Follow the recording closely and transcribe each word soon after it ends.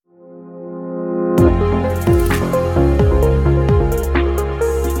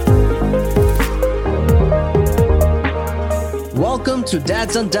to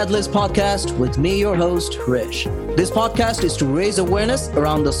Dads and Deadlifts podcast with me, your host, Rish. This podcast is to raise awareness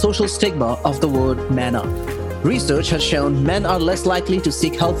around the social stigma of the word man up. Research has shown men are less likely to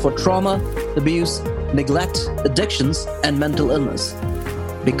seek help for trauma, abuse, neglect, addictions, and mental illness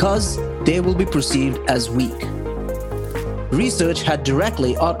because they will be perceived as weak. Research had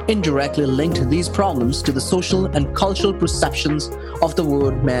directly or indirectly linked these problems to the social and cultural perceptions of the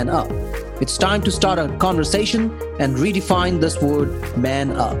word man up. It's time to start a conversation and redefine this word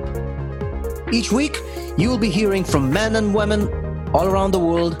man up. Each week, you will be hearing from men and women all around the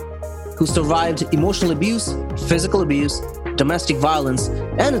world who survived emotional abuse, physical abuse, domestic violence,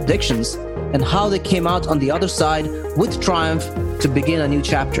 and addictions, and how they came out on the other side with triumph to begin a new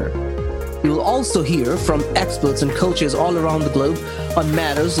chapter. You will also hear from experts and coaches all around the globe on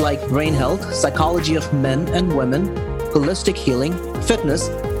matters like brain health, psychology of men and women, holistic healing, fitness,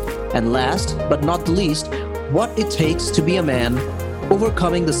 and last but not least, what it takes to be a man,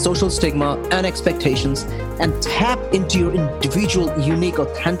 overcoming the social stigma and expectations, and tap into your individual unique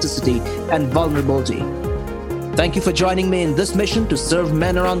authenticity and vulnerability. Thank you for joining me in this mission to serve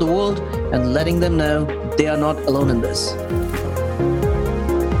men around the world and letting them know they are not alone in this.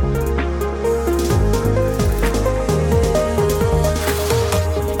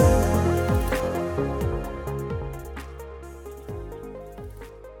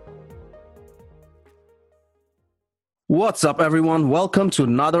 What's up, everyone? Welcome to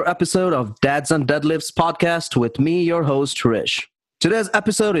another episode of Dads and Deadlifts podcast with me, your host, Rish. Today's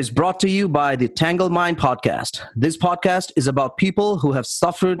episode is brought to you by the Tangled Mind podcast. This podcast is about people who have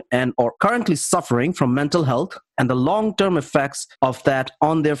suffered and are currently suffering from mental health and the long-term effects of that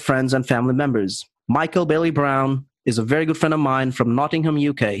on their friends and family members. Michael Bailey Brown is a very good friend of mine from Nottingham,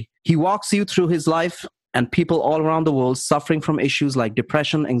 UK. He walks you through his life and people all around the world suffering from issues like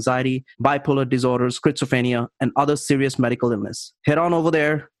depression, anxiety, bipolar disorder, schizophrenia, and other serious medical illness. Head on over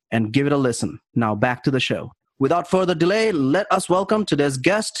there and give it a listen. Now back to the show. Without further delay, let us welcome today's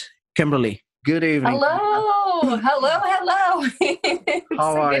guest, Kimberly. Good evening. Hello. How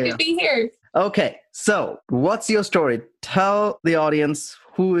are good you? To be here. Okay, so what's your story? Tell the audience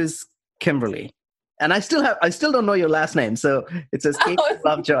who is Kimberly. And I still don't know your last name. So it says Kate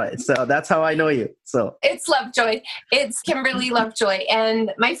Lovejoy. So that's how I know you. So it's Lovejoy. It's Kimberly Lovejoy.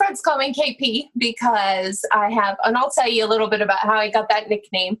 And my friends call me KP because and I'll tell you a little bit about how I got that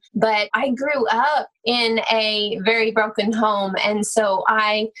nickname, but I grew up in a very broken home. And so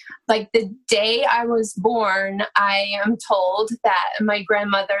the day I was born, I am told that my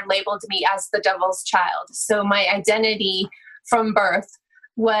grandmother labeled me as the devil's child. So my identity from birth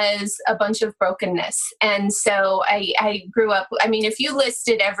was a bunch of brokenness. And so I grew up, if you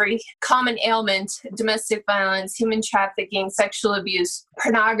listed every common ailment, domestic violence, human trafficking, sexual abuse,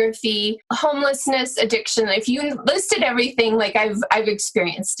 pornography, homelessness, addiction, if you listed everything, I've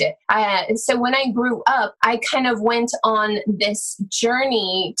experienced it. So when I grew up, I kind of went on this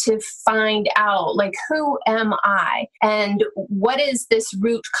journey to find out, who am I? And what is this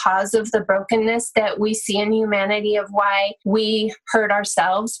root cause of the brokenness that we see in humanity of why we hurt ourselves,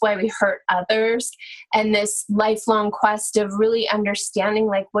 why we hurt others, and this lifelong quest of really understanding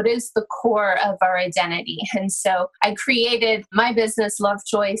what is the core of our identity. And so I created my business,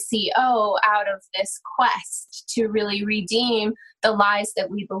 Lovejoy CO, out of this quest to really redeem the lies that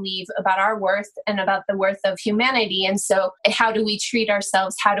we believe about our worth and about the worth of humanity. And so how do we treat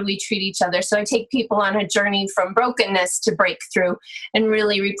ourselves? How do we treat each other? So I take people on a journey from brokenness to breakthrough and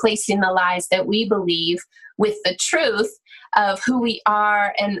really replacing the lies that we believe with the truth of who we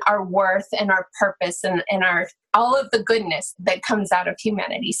are and our worth and our purpose and our all of the goodness that comes out of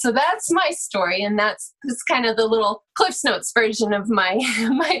humanity. So that's my story, and that's kind of the little Cliff's Notes version of my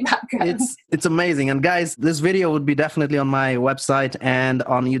background. It's amazing. And guys, this video would be definitely on my website and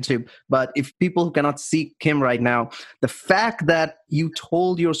on YouTube. But if people who cannot see Kim right now, the fact that you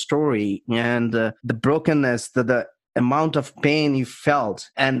told your story and the brokenness, the amount of pain you felt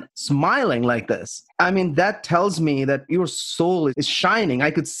and smiling like this, that tells me that your soul is shining.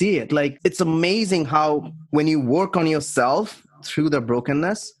 I could see it. It's amazing how when you work on yourself through the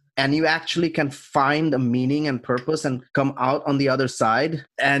brokenness and you actually can find a meaning and purpose and come out on the other side,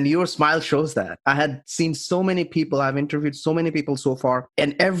 and your smile shows that. I had seen so many people, I've interviewed so many people so far,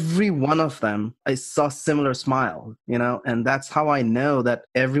 and every one of them, I saw similar smile, and that's how I know that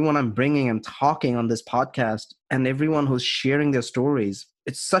everyone I'm bringing and talking on this podcast and everyone who's sharing their stories,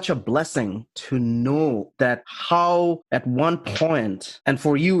 it's such a blessing to know that how at one point, and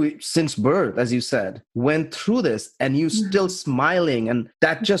for you since birth, as you said, went through this and you still smiling. And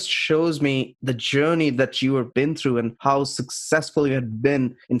that just shows me the journey that you have been through and how successful you had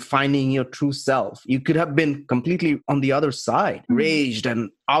been in finding your true self. You could have been completely on the other side, raged and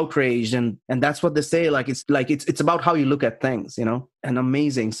outraged. And that's what they say. It's about how you look at things, and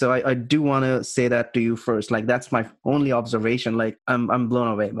amazing. So I do want to say that to you first. Like, that's my only observation. Like, I'm blown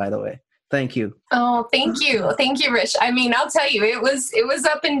away, by the way. Thank you. Oh, thank you. Thank you, Rich. I mean, I'll tell you, it was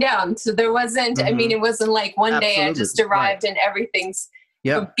up and down. So there wasn't, it wasn't like one day I just arrived and everything's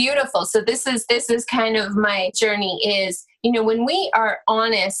beautiful. So this is kind of my journey is, when we are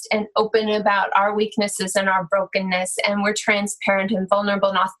honest and open about our weaknesses and our brokenness, and we're transparent and vulnerable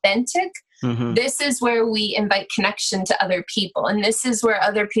and authentic, this is where we invite connection to other people. And this is where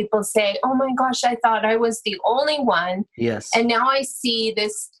other people say, oh my gosh, I thought I was the only one. Yes. And now I see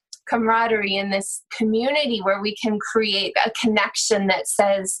this camaraderie in this community where we can create a connection that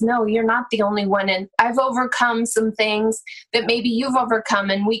says, no, you're not the only one. And I've overcome some things that maybe you've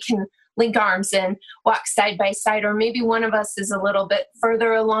overcome, and we can link arms and walk side by side. Or maybe one of us is a little bit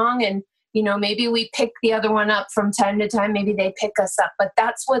further along, and maybe we pick the other one up from time to time. Maybe they pick us up. But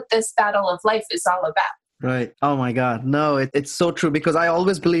that's what this battle of life is all about. Right. Oh my God. No, it's so true, because I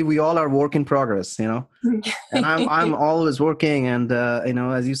always believe we all are work in progress, and I'm always working. And,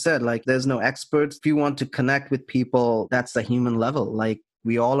 as you said, like, there's no experts. If you want to connect with people, that's the human level. Like,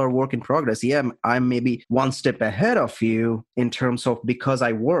 we all are work in progress. Yeah, I'm maybe one step ahead of you in terms of because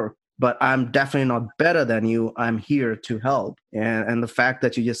I work, but I'm definitely not better than you. I'm here to help. And the fact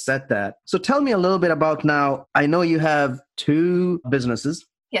that you just said that. So tell me a little bit about now. I know you have 2 businesses.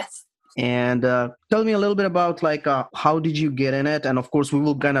 Yes. And tell me a little bit about how did you get in it? And of course, we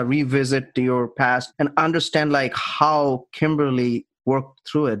will kind of revisit your past and understand how Kimberly worked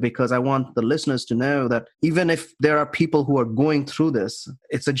through it, because I want the listeners to know that even if there are people who are going through this,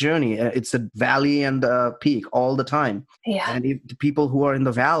 it's a journey. It's a valley and a peak all the time. Yeah. And if the people who are in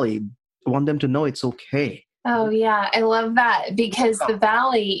the valley, I want them to know it's okay. Oh, yeah. I love that, because the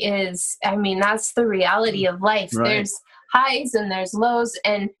valley is, that's the reality of life. Right. There's highs and there's lows,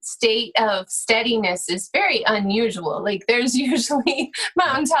 and state of steadiness is very unusual. Like, there's usually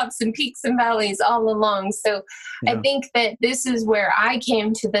mountaintops and peaks and valleys all along. So I think that this is where I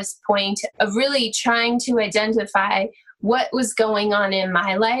came to this point of really trying to identify what was going on in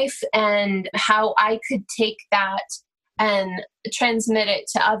my life and how I could take that and transmit it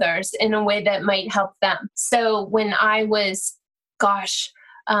to others in a way that might help them. So when I was,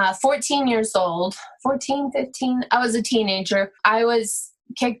 14 years old, 14, 15, I was a teenager. I was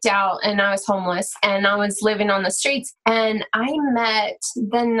kicked out and I was homeless and I was living on the streets. And I met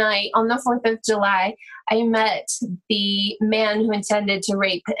the night on the 4th of July, I met the man who intended to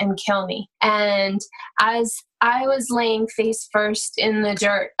rape and kill me. And as I was laying face first in the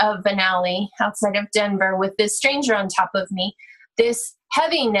dirt of an alley outside of Denver with this stranger on top of me, this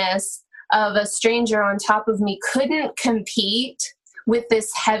heaviness of a stranger on top of me couldn't compete with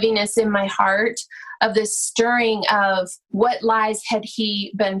this heaviness in my heart of this stirring of what lies had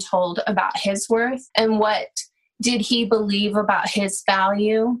he been told about his worth, and what did he believe about his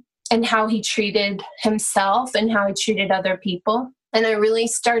value, and how he treated himself and how he treated other people. And I really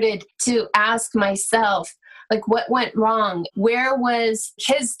started to ask myself, what went wrong? Where was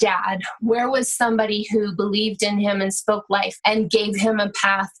his dad? Where was somebody who believed in him and spoke life and gave him a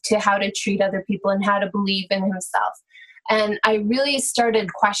path to how to treat other people and how to believe in himself? And I really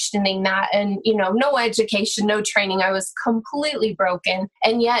started questioning that. And, no education, no training. I was completely broken.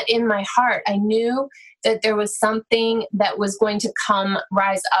 And yet in my heart, I knew that there was something that was going to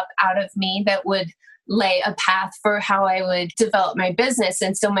rise up out of me that would lay a path for how I would develop my business.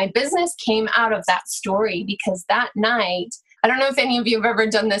 And so my business came out of that story, because that night, I don't know if any of you have ever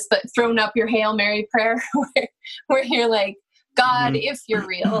done this, but thrown up your Hail Mary prayer where you're like, God, if you're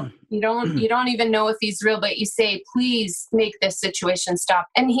real, you don't even know if he's real, but you say, please make this situation stop.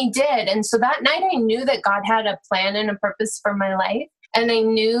 And he did. And so that night I knew that God had a plan and a purpose for my life. And I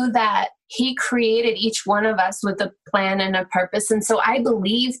knew that he created each one of us with a plan and a purpose. And so I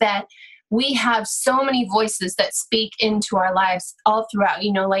believe that we have so many voices that speak into our lives all throughout,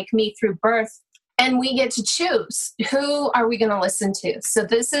 like me through birth. And we get to choose, who are we going to listen to? So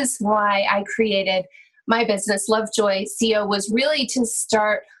this is why I created my business, Lovejoy CO, was really to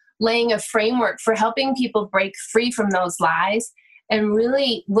start laying a framework for helping people break free from those lies, and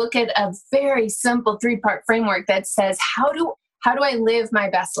really look at a very simple 3-part framework that says, how how do I live my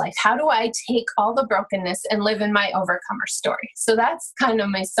best life? How do I take all the brokenness and live in my overcomer story? So that's kind of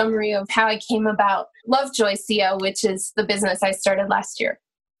my summary of how I came about Lovejoy CO, which is the business I started last year.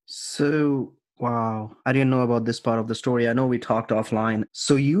 So, wow, I didn't know about this part of the story. I know we talked offline.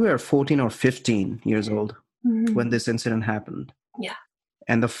 So you were 14 or 15 years old when this incident happened. Yeah.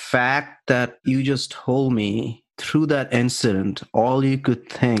 And the fact that you just told me through that incident, all you could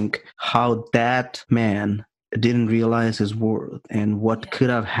think how that man didn't realize his worth and what could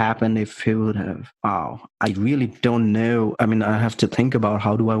have happened if he would have. Wow. I really don't know. I mean, I have to think about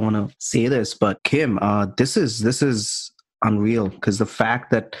how do I want to say this, but Kim, this is unreal, because the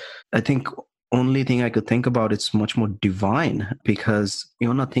fact that I think only thing I could think about, it's much more divine, because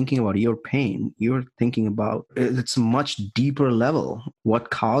you're not thinking about your pain. You're thinking about it's a much deeper level,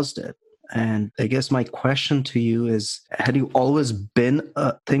 what caused it. And I guess my question to you is, had you always been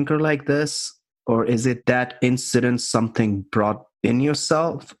a thinker like this? Or is it that incident something brought in you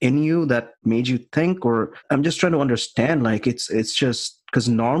that made you think? Or I'm just trying to understand, like it's just because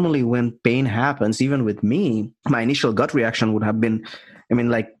normally when pain happens, even with me, my initial gut reaction would have been, I mean,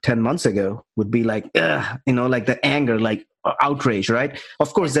 like 10 months ago would be like, like the anger, like outrage, right?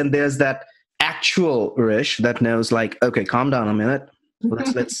 Of course, then there's that actual Rish that knows like, okay, calm down a minute.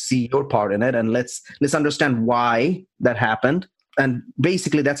 Let's see your part in it, and let's understand why that happened. And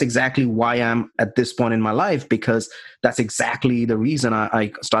basically, that's exactly why I'm at this point in my life, because that's exactly the reason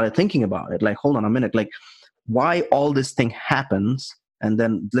I started thinking about it. Like, hold on a minute, like why all this thing happens, and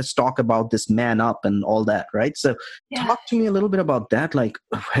then let's talk about this man up and all that, right? So talk to me a little bit about that. Like,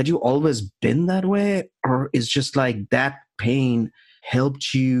 had you always been that way, or is just like that pain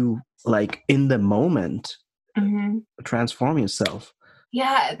helped you like in the moment transform yourself?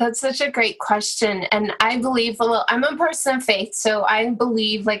 Yeah, that's such a great question. And I believe, I'm a person of faith. So I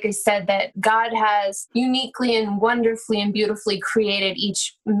believe, like I said, that God has uniquely and wonderfully and beautifully created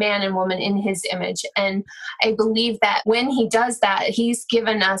each man and woman in his image. And I believe that when he does that, he's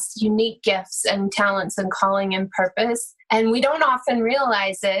given us unique gifts and talents and calling and purpose. And we don't often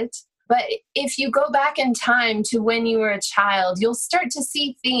realize it. But if you go back in time to when you were a child, you'll start to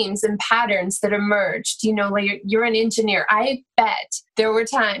see themes and patterns that emerged. You know, like you're an engineer. I bet there were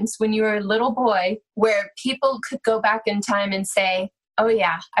times when you were a little boy where people could go back in time and say, oh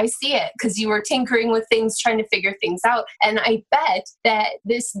yeah, I see it, because you were tinkering with things, trying to figure things out. And I bet that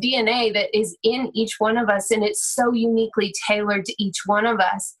this DNA that is in each one of us, and it's so uniquely tailored to each one of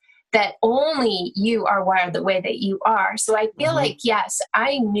us, that only you are wired the way that you are. So I feel like, yes,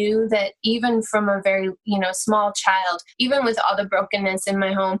 I knew that even from a very, small child, even with all the brokenness in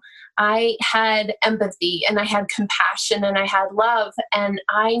my home, I had empathy and I had compassion and I had love. And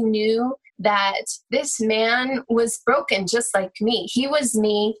I knew that this man was broken just like me. He was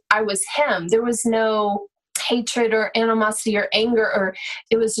me. I was him. There was no hatred or animosity or anger, or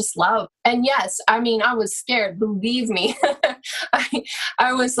it was just love. And yes, I mean, I was scared, believe me.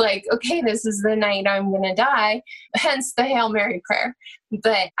 I was like, okay, this is the night I'm going to die, hence the Hail Mary prayer.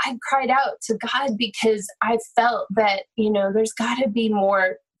 But I cried out to God because I felt that, there's got to be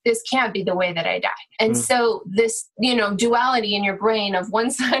more. This can't be the way that I die. And so this, duality in your brain of one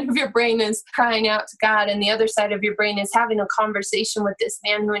side of your brain is crying out to God and the other side of your brain is having a conversation with this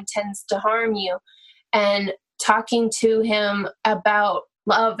man who intends to harm you, and talking to him about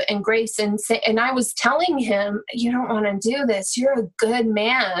love and grace. And I was telling him, you don't want to do this. You're a good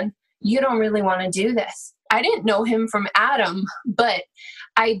man. You don't really want to do this. I didn't know him from Adam, but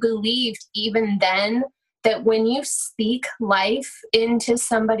I believed even then that when you speak life into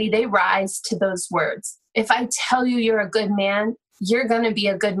somebody, they rise to those words. If I tell you you're a good man, you're going to be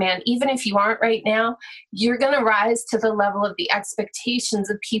a good man. Even if you aren't right now, you're going to rise to the level of the expectations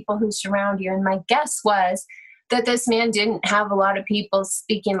of people who surround you. And my guess was that this man didn't have a lot of people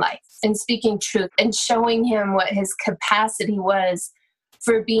speaking life and speaking truth and showing him what his capacity was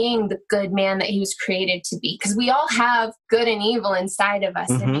for being the good man that he was created to be. Because we all have good and evil inside of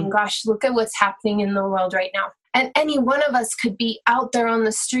us. I mean, gosh, look at what's happening in the world right now. And any one of us could be out there on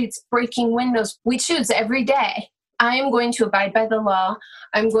the streets breaking windows. We choose every day. I am going to abide by the law.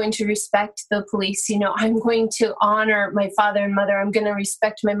 I'm going to respect the police. I'm going to honor my father and mother. I'm going to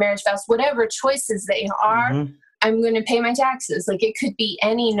respect my marriage vows. Whatever choices they are, I'm going to pay my taxes. Like, it could be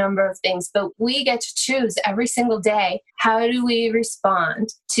any number of things, but we get to choose every single day. How do we respond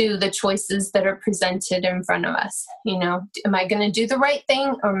to the choices that are presented in front of us? Am I going to do the right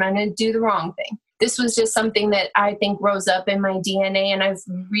thing, or am I going to do the wrong thing? This was just something that I think rose up in my DNA, and I've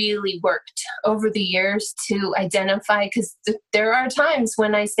really worked over the years to identify, because there are times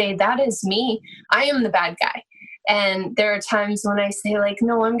when I say, that is me. I am the bad guy. And there are times when I say, like,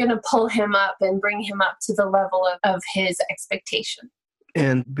 no, I'm going to pull him up and bring him up to the level of his expectation.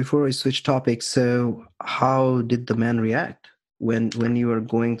 And before I switch topics, so how did the man react when you were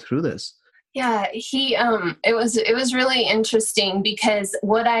going through this? Yeah, it was really interesting because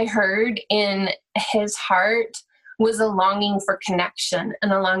what I heard in his heart was a longing for connection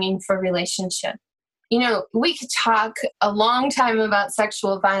and a longing for relationship. You know, we could talk a long time about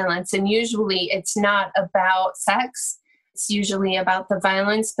sexual violence, and usually it's not about sex. It's usually about the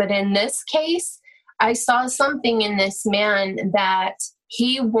violence. But in this case, I saw something in this man that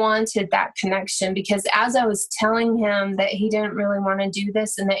he wanted that connection, because as I was telling him that he didn't really want to do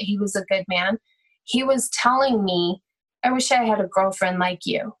this and that he was a good man, he was telling me, I wish I had a girlfriend like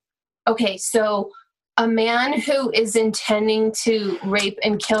you. Okay, so a man who is intending to rape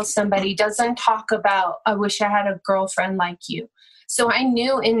and kill somebody doesn't talk about, I wish I had a girlfriend like you. So I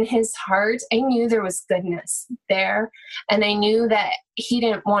knew in his heart, I knew there was goodness there. And I knew that he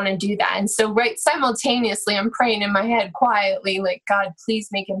didn't want to do that. And so right simultaneously, I'm praying in my head quietly, like, God, please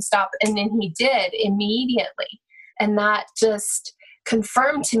make him stop. And then he did immediately. And that just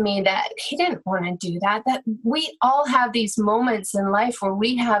confirmed to me that he didn't want to do that, that we all have these moments in life where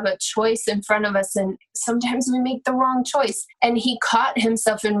we have a choice in front of us and sometimes we make the wrong choice. And he caught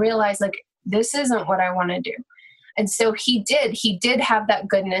himself and realized, like, this isn't what I want to do. And so he did have that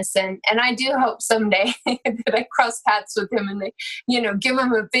goodness. And I do hope someday that I cross paths with him and, give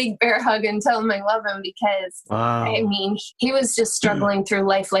him a big bear hug and tell him I love him, because, Wow. I mean, he was just struggling through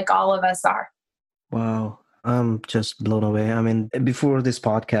life like all of us are. Wow. I'm just blown away. I mean, before this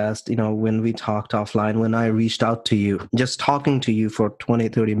podcast, when we talked offline, when I reached out to you, just talking to you for 20,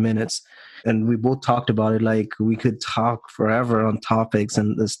 30 minutes, and we both talked about it like we could talk forever on topics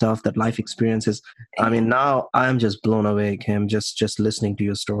and the stuff that life experiences. I mean, now I'm just blown away, Kim, just listening to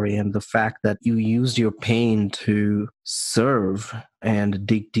your story and the fact that you used your pain to serve and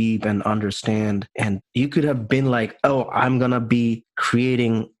dig deep and understand. And you could have been like, oh, I'm going to be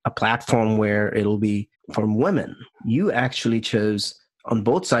creating a platform where it'll be for women. You actually chose on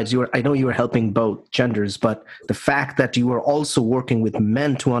both sides. I know you were helping both genders, but the fact that you were also working with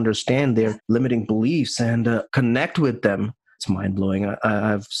men to understand their limiting beliefs and connect with them, it's mind-blowing. I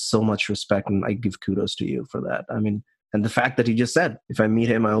have so much respect, and I give kudos to you for that. I mean, and the fact that you just said, if I meet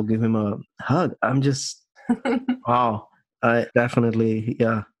him, I'll give him a hug. I'm just, wow. I definitely,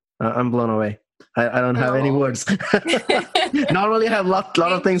 I'm blown away. I don't have any words. Normally I have a lot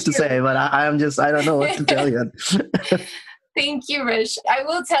of things to say, but I don't know what to tell you. Thank you, Rish. I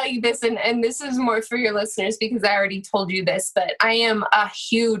will tell you this, and this is more for your listeners because I already told you this, but I am a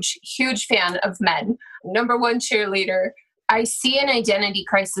huge, huge fan of men. Number one cheerleader. I see an identity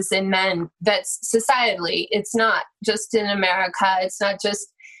crisis in men that's societally. It's not just in America. It's not just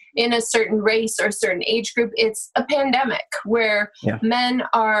in a certain race or certain age group. It's a pandemic where men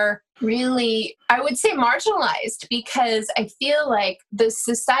are really, I would say, marginalized, because I feel like the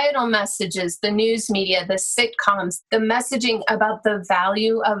societal messages, the news media, the sitcoms, the messaging about the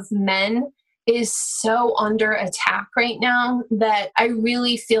value of men is so under attack right now that I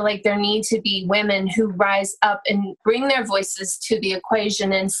really feel like there need to be women who rise up and bring their voices to the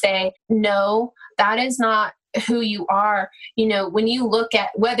equation and say, no, that is not who you are. When you look at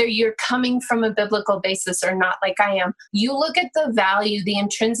whether you're coming from a biblical basis or not, like I am, you look at the value, the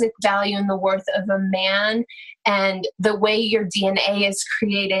intrinsic value and the worth of a man and the way your DNA is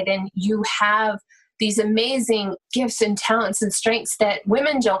created, and you have these amazing gifts and talents and strengths that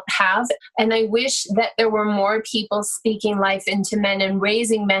women don't have. And I wish that there were more people speaking life into men and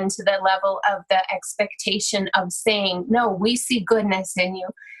raising men to the level of the expectation of saying, no, we see goodness in you.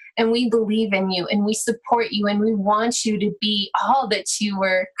 And we believe in you, and we support you, and we want you to be all that you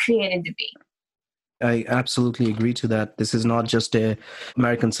were created to be. I absolutely agree to that. This is not just a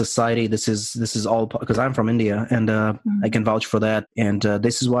American society. This is all, because I'm from India, and I can vouch for that. And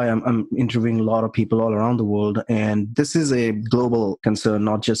this is why I'm interviewing a lot of people all around the world. And this is a global concern,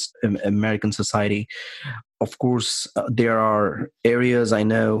 not just American society. Of course, there are areas I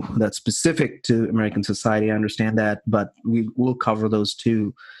know that's specific to American society. I understand that, but we will cover those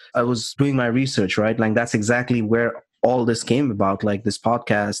too. I was doing my research, right? Like that's exactly where all this came about, like this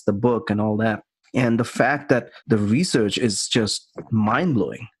podcast, the book, and all that. And the fact that the research is just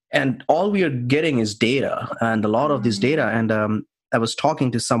mind-blowing. And all we are getting is data, and a lot of this data. And I was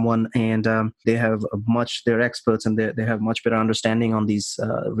talking to someone, and they have they're experts, and they have much better understanding on these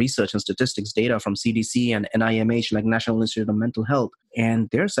research and statistics data from CDC and NIMH, like National Institute of Mental Health. And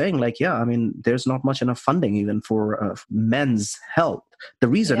they're saying like, there's not much enough funding even for men's health. The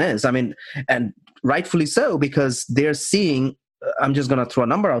reason is, and rightfully so, because they're seeing I'm just going to throw a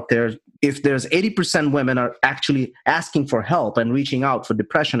number out there. If there's 80% women are actually asking for help and reaching out for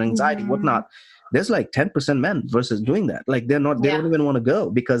depression, anxiety, whatnot, there's like 10% men versus doing that. Like they don't even want to go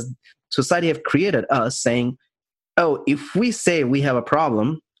because society have created us saying, oh, if we say we have a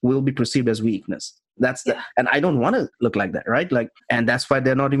problem, we'll be perceived as weakness. And I don't want to look like that, right? Like, and that's why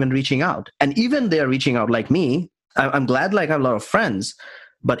they're not even reaching out. And even they're reaching out like me. I'm glad, like I have a lot of friends,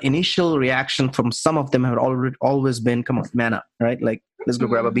 but initial reaction from some of them have always been, come on, man up, right? Like, let's go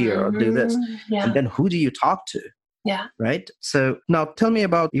grab a beer or do this. Yeah. And then who do you talk to? Yeah. Right. So now tell me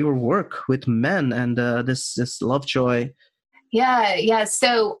about your work with men and this Lovejoy. Yeah.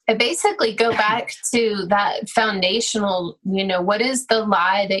 So I basically go back to that foundational, what is the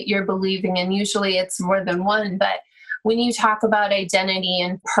lie that you're believing? And usually it's more than one, but when you talk about identity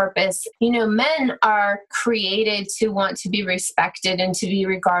and purpose, men are created to want to be respected and to be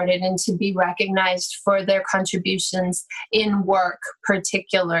regarded and to be recognized for their contributions in work,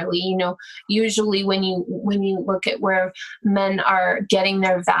 particularly. Usually when you look at where men are getting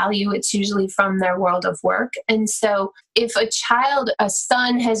their value, it's usually from their world of work. And so if a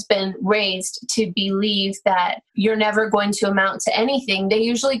son has been raised to believe that you're never going to amount to anything, they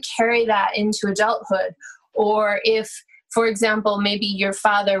usually carry that into adulthood. Or if, for example, maybe your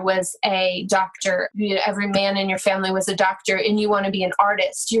father was a doctor, every man in your family was a doctor, and you want to be an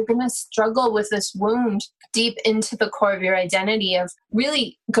artist, you're going to struggle with this wound deep into the core of your identity of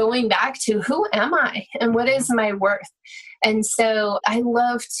really going back to who am I and what is my worth? And so I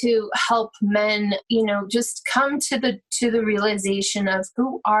love to help men, just come to the realization of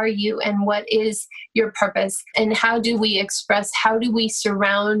who are you and what is your purpose and how do we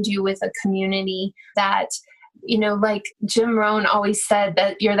surround you with a community that, like Jim Rohn always said,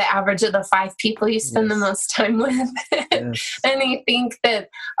 that you're the average of the 5 people you spend the most time with. Yes. And I think that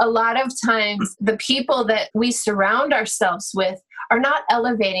a lot of times the people that we surround ourselves with are not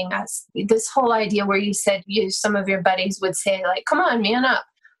elevating us. This whole idea where you said some of your buddies would say, like, come on, man up.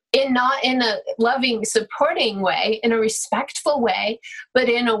 Not in a loving, supporting way, in a respectful way, but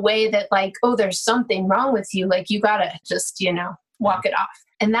in a way that like, oh, there's something wrong with you. Like you got to just, walk it off.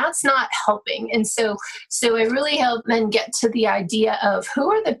 And that's not helping. And so I really help men get to the idea of who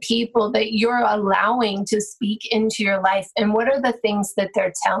are the people that you're allowing to speak into your life and what are the things that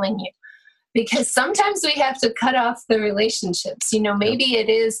they're telling you. Because sometimes we have to cut off the relationships. Maybe it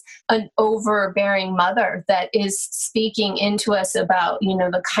is an overbearing mother that is speaking into us about,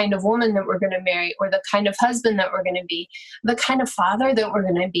 the kind of woman that we're going to marry or the kind of husband that we're going to be, the kind of father that we're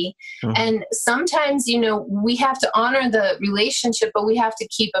going to be. Mm-hmm. And sometimes, we have to honor the relationship, but we have to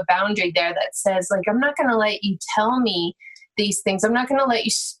keep a boundary there that says, like, I'm not going to let you tell me these things. I'm not going to let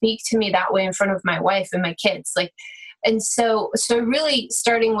you speak to me that way in front of my wife and my kids. And so really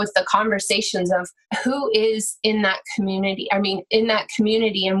starting with the conversations of who is in that community,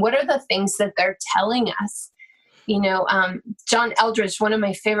 and what are the things that they're telling us? John Eldredge, one of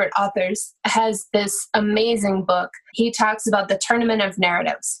my favorite authors, has this amazing book. He talks about the tournament of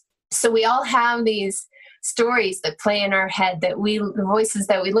narratives. So we all have these stories that play in our head the voices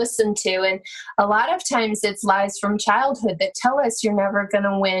that we listen to. And a lot of times it's lies from childhood that tell us you're never going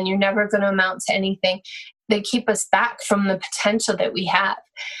to win, you're never going to amount to anything. They keep us back from the potential that we have.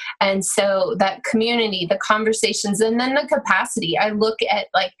 And so that community, the conversations, and then the capacity, I look at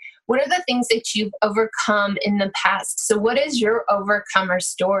like, what are the things that you've overcome in the past? So what is your overcomer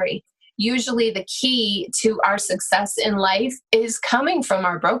story? Usually the key to our success in life is coming from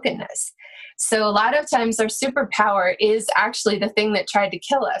our brokenness. So a lot of times our superpower is actually the thing that tried to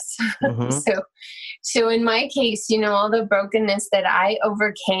kill us. Mm-hmm. So in my case, all the brokenness that I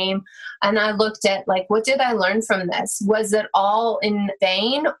overcame, and I looked at like, what did I learn from this? Was it all in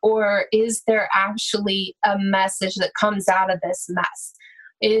vain, or is there actually a message that comes out of this mess?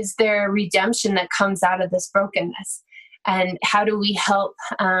 Is there redemption that comes out of this brokenness? And how do we help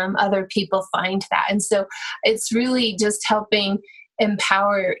other people find that? And so it's really just helping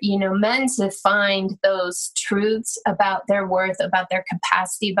empower, men to find those truths about their worth, about their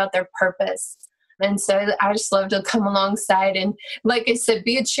capacity, about their purpose. And so I just love to come alongside and, like I said,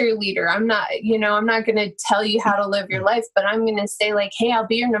 be a cheerleader. I'm not going to tell you how to live your life, but I'm going to say like, hey, I'll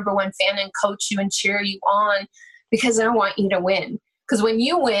be your number one fan and coach you and cheer you on because I want you to win. Because when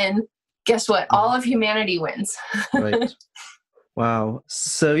you win, guess what? All of humanity wins. Right. Wow.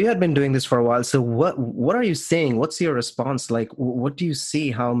 So you had been doing this for a while. So what are you seeing? What's your response? Like, what do you see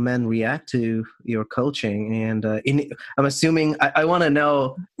how men react to your coaching? And I'm assuming I want to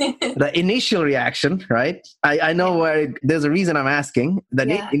know the initial reaction, right? I know where there's a reason I'm asking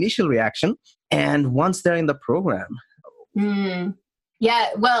the initial reaction. And once they're in the program. Yeah,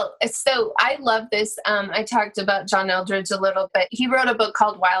 well, so I love this. I talked about John Eldredge a little bit. He wrote a book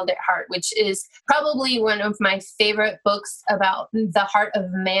called Wild at Heart, which is probably one of my favorite books about the heart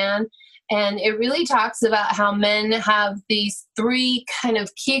of man. And it really talks about how men have these three kind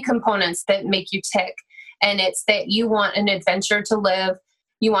of key components that make you tick. And it's that you want an adventure to live,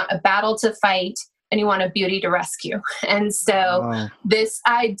 you want a battle to fight, and you want a beauty to rescue. And so this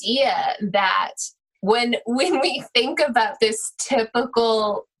idea that when we think about this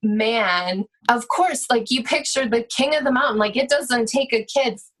typical man, of course, like you picture the king of the mountain, like it doesn't take a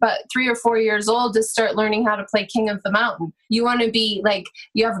kid but 3 or 4 years old to start learning how to play king of the mountain. You want to be like,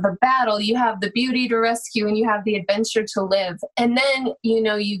 you have the battle, you have the beauty to rescue, and you have the adventure to live. And then,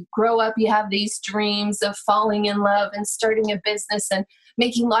 you grow up, you have these dreams of falling in love and starting a business and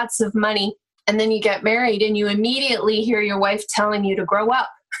making lots of money. And then you get married and you immediately hear your wife telling you to grow up.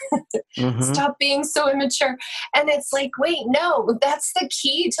 Stop being so immature. And it's like, wait, no, that's the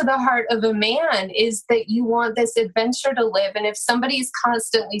key to the heart of a man, is that you want this adventure to live. And if somebody's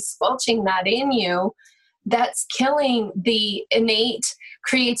constantly squelching that in you, that's killing the innate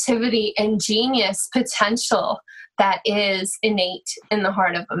creativity and genius potential that is innate in the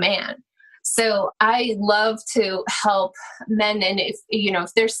heart of a man. So I love to help men. And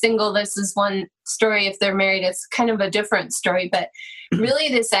if they're single, this is one story. If they're married, it's kind of a different story. But really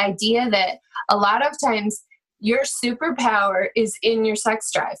this idea that a lot of times your superpower is in your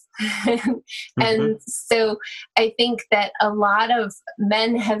sex drive. And so I think that a lot of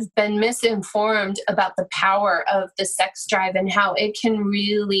men have been misinformed about the power of the sex drive and how it can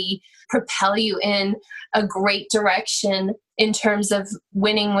really propel you in a great direction in terms of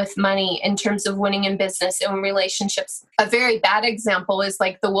winning with money, in terms of winning in business and relationships. A very bad example is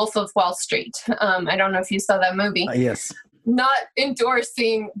like The Wolf of Wall Street. I don't know if you saw that movie. Yes. Not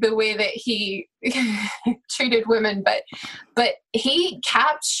endorsing the way that he treated women, but he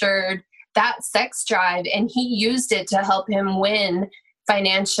captured that sex drive and he used it to help him win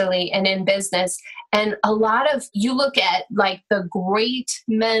financially and in business. And a lot of, you look at like the great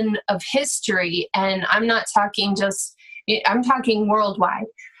men of history, and I'm not talking I'm talking worldwide.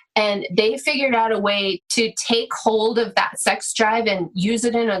 And they figured out a way to take hold of that sex drive and use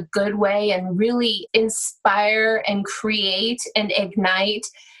it in a good way and really inspire and create and ignite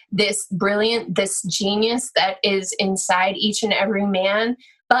this genius that is inside each and every man.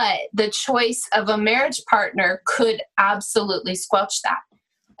 But the choice of a marriage partner could absolutely squelch that.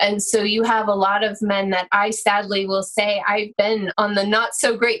 And so you have a lot of men that I sadly will say, I've been on the not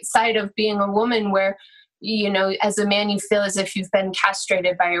so great side of being a woman where, as a man, you feel as if you've been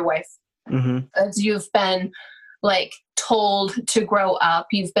castrated by your wife. As you've been like told to grow up.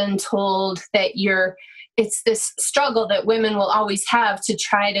 You've been told that it's this struggle that women will always have to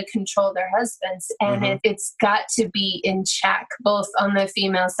try to control their husbands. And it's got to be in check, both on the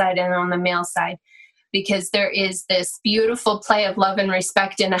female side and on the male side. Because there is this beautiful play of love and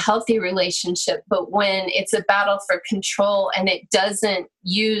respect in a healthy relationship. But when it's a battle for control and it doesn't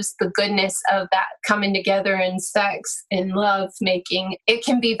use the goodness of that coming together in sex and love making, it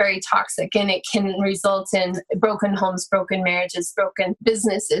can be very toxic and it can result in broken homes, broken marriages, broken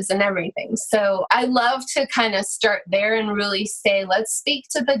businesses and everything. So I love to kind of start there and really say, let's speak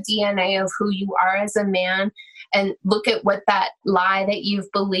to the DNA of who you are as a man and look at what that lie that you've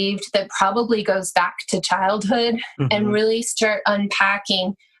believed that probably goes back to childhood and really start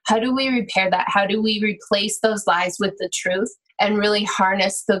unpacking, how do we repair that? How do we replace those lies with the truth and really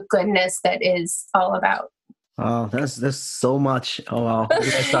harness the goodness that is all about? Oh, there's so much. Oh, wow.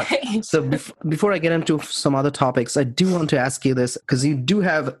 So before I get into some other topics, I do want to ask you this, because you do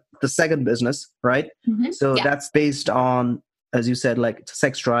have the second business, right? So that's based on, as you said, like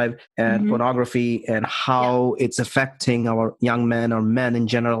sex drive and pornography and how it's affecting our young men or men in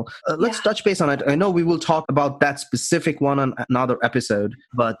general. Let's touch base on it. I know we will talk about that specific one on another episode,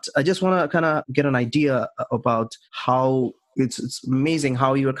 but I just want to kind of get an idea about how it's amazing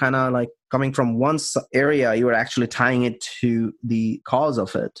how you were kind of like coming from one area, you were actually tying it to the cause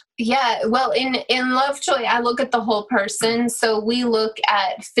of it. Yeah, well, in Lovejoy, I look at the whole person. So we look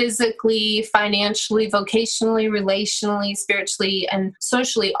at physically, financially, vocationally, relationally, spiritually, and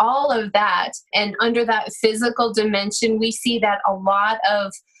socially, all of that. And under that physical dimension, we see that a lot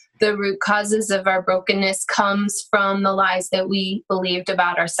of the root causes of our brokenness comes from the lies that we believed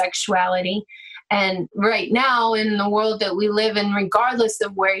about our sexuality. And right now, in the world that we live in, regardless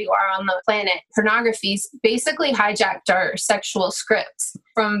of where you are on the planet, pornography's basically hijacked our sexual scripts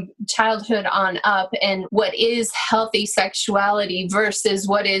from childhood on up, and what is healthy sexuality versus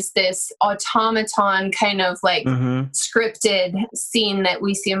what is this automaton kind of like scripted scene that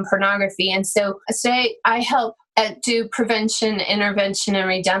we see in pornography. And so I help do prevention, intervention, and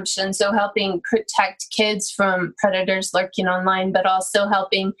redemption. So helping protect kids from predators lurking online, but also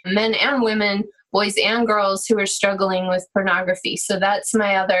helping men and women, boys and girls who are struggling with pornography. So that's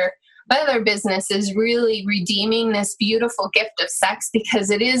my other business, is really redeeming this beautiful gift of sex, because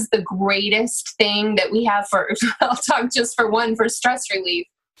it is the greatest thing that we have for, I'll talk just for one, for stress relief,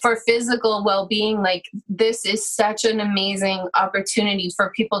 for physical well-being. Like, this is such an amazing opportunity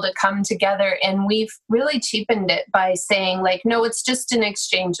for people to come together. And we've really cheapened it by saying, like, no, it's just an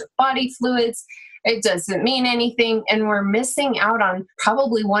exchange of body fluids. It doesn't mean anything. And we're missing out on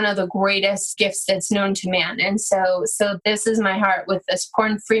probably one of the greatest gifts that's known to man. And so this is my heart with this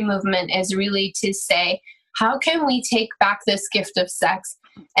porn-free movement, is really to say, how can we take back this gift of sex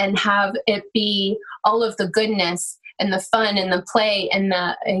and have it be all of the goodness and the fun and the play and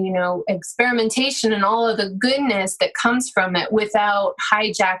the, experimentation and all of the goodness that comes from it, without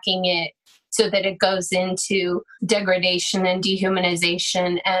hijacking it so that it goes into degradation and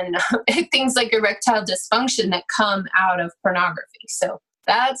dehumanization and things like erectile dysfunction that come out of pornography. So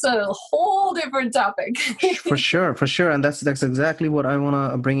that's a whole different topic. For sure. And that's exactly what I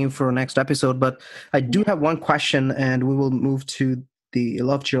want to bring you for next episode. But I do have one question, and we will move to the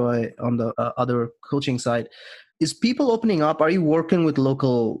Lovejoy on the other coaching side. Is people opening up? Are you working with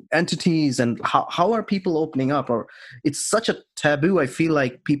local entities, and how are people opening up? Or it's such a taboo. I feel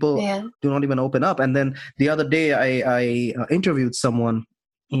like people do not even open up. And then the other day I interviewed someone,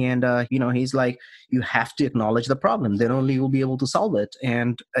 and he's like, you have to acknowledge the problem, then only you'll be able to solve it.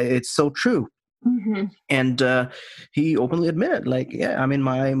 And it's so true. Mm-hmm. And he openly admitted, like, yeah, I mean,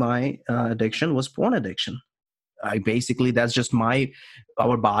 my addiction was porn addiction. That's just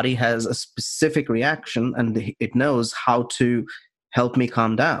our body has a specific reaction, and it knows how to help me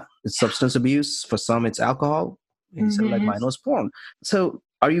calm down. It's substance abuse. For some, it's alcohol. And he said, like, mine was porn. So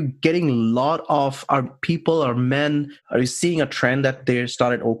are you getting a lot of men, are you seeing a trend that they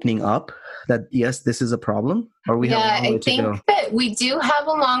started opening up, that yes, this is a problem? Or we have a long way to go? I think that we do have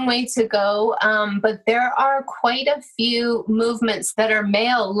a long way to go, but there are quite a few movements that are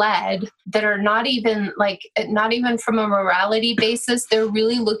male-led that are not even from a morality basis. They're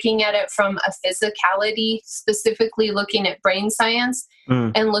really looking at it from a physicality, specifically looking at brain science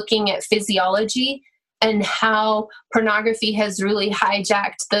and looking at physiology, and how pornography has really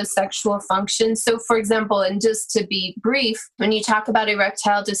hijacked the sexual function. So, for example, and just to be brief, when you talk about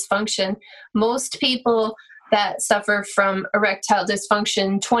erectile dysfunction, most people that suffer from erectile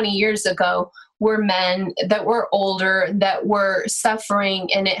dysfunction 20 years ago were men that were older, that were suffering,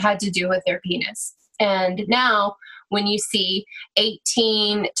 and it had to do with their penis. And now, when you see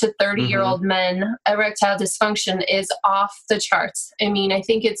 18 to 30-year-old men, erectile dysfunction is off the charts. I mean, I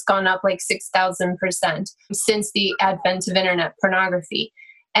think it's gone up like 6,000% since the advent of internet pornography.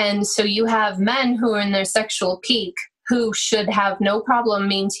 And so you have men who are in their sexual peak, who should have no problem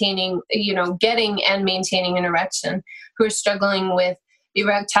maintaining, getting and maintaining an erection, who are struggling with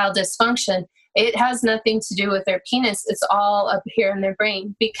erectile dysfunction. It has nothing to do with their penis. It's all up here in their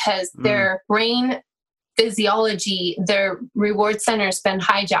brain, because their brain physiology, their reward center has been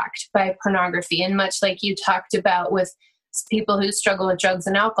hijacked by pornography. And much like you talked about with people who struggle with drugs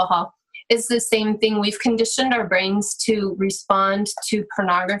and alcohol, it's the same thing. We've conditioned our brains to respond to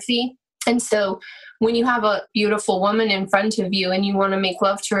pornography. And so when you have a beautiful woman in front of you and you want to make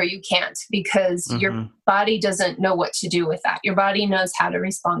love to her, you can't, because your body doesn't know what to do with that. Your body knows how to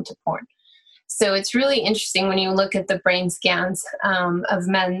respond to porn. So it's really interesting when you look at the brain scans of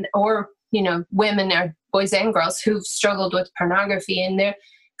men or women or boys and girls who've struggled with pornography, and they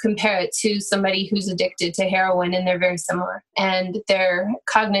compare it to somebody who's addicted to heroin, and they're very similar. And their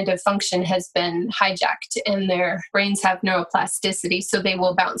cognitive function has been hijacked, and their brains have neuroplasticity, so they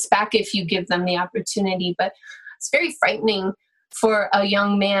will bounce back if you give them the opportunity. But it's very frightening for a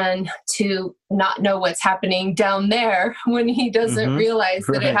young man to not know what's happening down there when he doesn't realize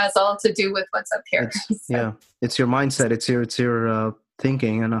that it has all to do with what's up here. It's your mindset. It's your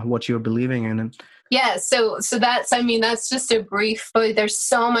thinking and what you're believing in. And yeah, so that's just a brief, but there's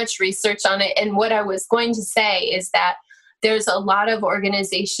so much research on it. And what I was going to say is that there's a lot of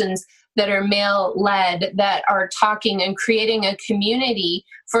organizations that are male-led that are talking and creating a community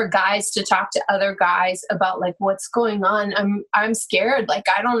for guys to talk to other guys about, like, what's going on. I'm scared. Like,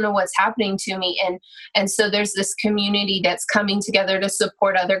 I don't know what's happening to me. And so there's this community that's coming together to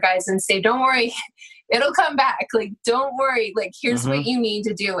support other guys and say, don't worry, it'll come back. Like, don't worry. Like, here's what you need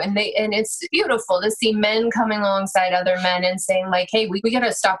to do. And it's beautiful to see men coming alongside other men and saying, like, hey, we got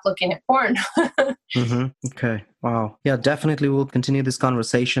to stop looking at porn. Okay. Wow. Yeah, definitely we'll continue this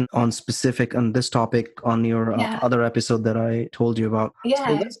conversation on specific on this topic on your other episode that I told you about. Yeah.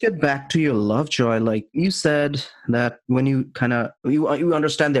 So let's get back to your Lovejoy. Like you said that when you kind of, you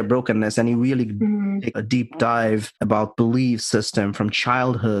understand their brokenness and you really take a deep dive about belief system from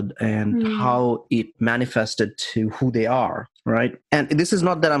childhood and how it manifested to who they are. Right. And this is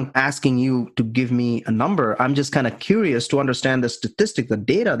not that I'm asking you to give me a number. I'm just kind of curious to understand the statistic, the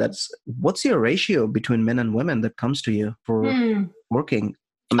data. What's your ratio between men and women that comes to you for working?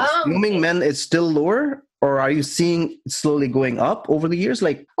 I'm assuming men is still lower, or are you seeing it slowly going up over the years?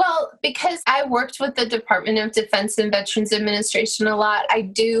 Well, because I worked with the Department of Defense and Veterans Administration a lot, I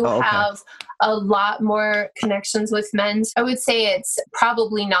do have a lot more connections with men. I would say it's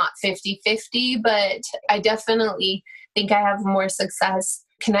probably not 50-50, but I definitely think I have more success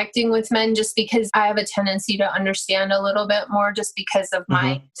connecting with men just because I have a tendency to understand a little bit more just because of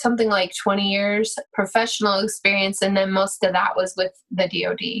my something like 20 years professional experience. And then most of that was with the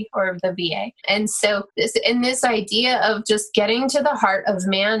DOD or the VA. And so this idea of just getting to the heart of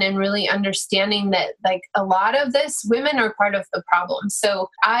man and really understanding that like a lot of this, women are part of the problem. So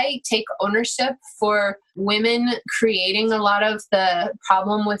I take ownership for women creating a lot of the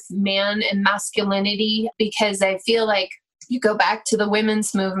problem with man and masculinity because I feel like you go back to the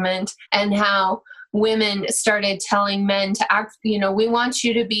women's movement and how women started telling men to act, we want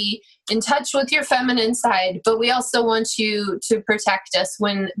you to be in touch with your feminine side, but we also want you to protect us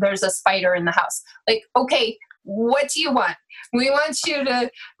when there's a spider in the house. Like, okay, what do you want? We want you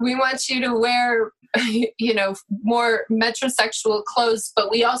to wear, more metrosexual clothes,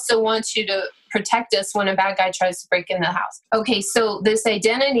 but we also want you to protect us when a bad guy tries to break in the house. Okay, so this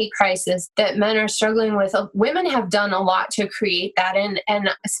identity crisis that men are struggling with, women have done a lot to create that, and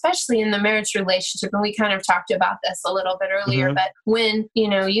especially in the marriage relationship, and we kind of talked about this a little bit earlier, but when,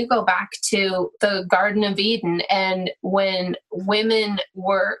 you go back to the Garden of Eden, and when women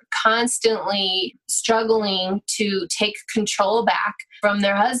were constantly struggling to take control back from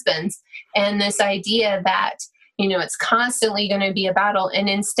their husbands, and this idea that it's constantly going to be a battle. And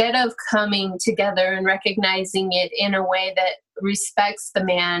instead of coming together and recognizing it in a way that respects the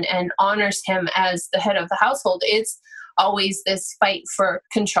man and honors him as the head of the household, it's always this fight for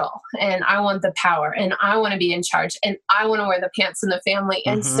control. And I want the power and I want to be in charge and I want to wear the pants in the family.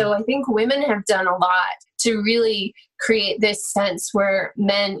 And so I think women have done a lot to really create this sense where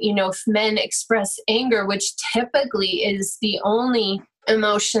men, if men express anger, which typically is the only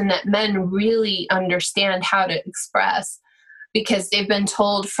emotion that men really understand how to express because they've been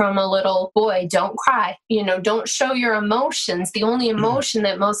told from a little boy, don't cry, don't show your emotions. The only emotion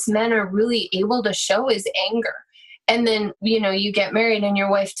that most men are really able to show is anger. And then, you get married and your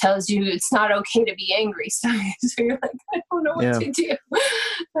wife tells you it's not okay to be angry. So you're like, I don't know what to do.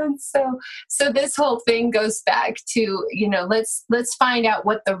 And so this whole thing goes back to, let's find out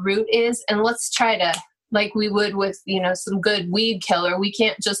what the root is and let's try to, like we would with, some good weed killer. We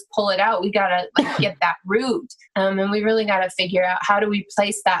can't just pull it out. We got to get that root. And we really got to figure out how do we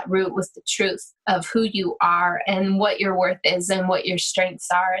place that root with the truth of who you are and what your worth is and what your strengths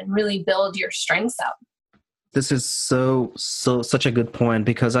are and really build your strengths up. This is such a good point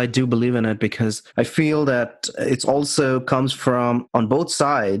because I do believe in it because I feel that it's also comes from on both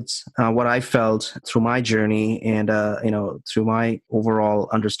sides, what I felt through my journey and, through my overall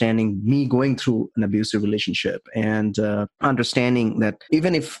understanding, me going through an abusive relationship and understanding that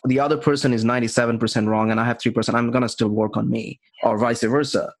even if the other person is 97% wrong and I have 3%, I'm going to still work on me or vice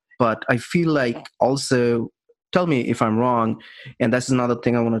versa. But I feel like also, tell me if I'm wrong, and that's another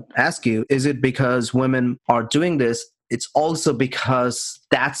thing I want to ask you. Is it because women are doing this? It's also because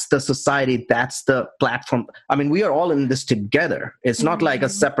that's the society, that's the platform. I mean, we are all in this together. It's not like a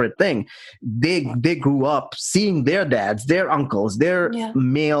separate thing. They grew up seeing their dads, their uncles, their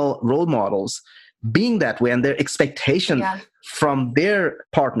male role models being that way, and their expectation from their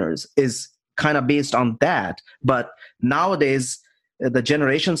partners is kind of based on that. But nowadays, the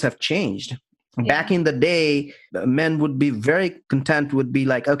generations have changed. Back in the day, men would be very content, would be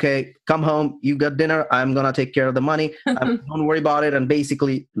like, okay, come home, you got dinner, I'm going to take care of the money. Don't worry about it. And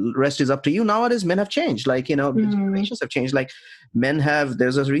basically, rest is up to you. Nowadays, men have changed. The generations have changed.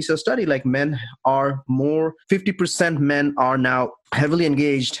 There's a research study, men are more, 50% men are now heavily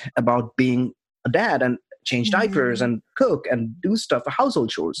engaged about being a dad and change diapers and cook and do stuff,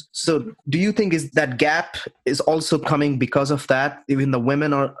 household chores. So do you think is that gap is also coming because of that? Even the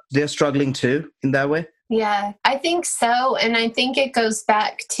women they're struggling too in that way? Yeah, I think so. And I think it goes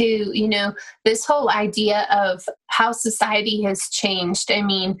back to, this whole idea of how society has changed. I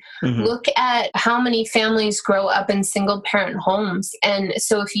mean, Hmm. look at how many families grow up in single parent homes. And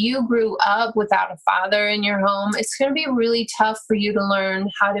so if you grew up without a father in your home, it's going to be really tough for you to learn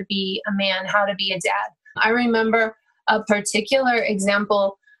how to be a man, how to be a dad. I remember a particular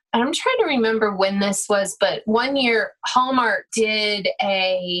example. I'm trying to remember when this was, but one year Hallmark did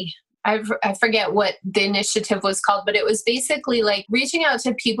I forget what the initiative was called, but it was basically like reaching out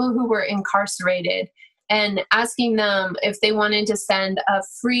to people who were incarcerated and asking them if they wanted to send a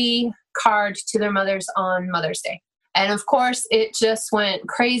free card to their mothers on Mother's Day. And of course, it just went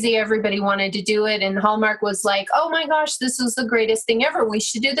crazy. Everybody wanted to do it. And Hallmark was like, oh my gosh, this was the greatest thing ever. We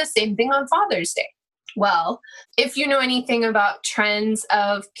should do the same thing on Father's Day. Well, if you know anything about trends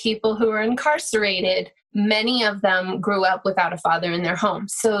of people who are incarcerated, many of them grew up without a father in their home.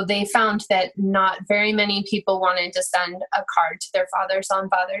 So they found that not very many people wanted to send a card to their fathers on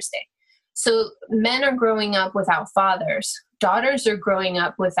Father's Day. So men are growing up without fathers. Daughters are growing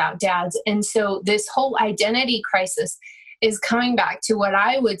up without dads. And so this whole identity crisis is coming back to what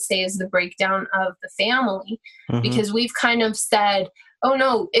I would say is the breakdown of the family, Hmm. because we've kind of said, oh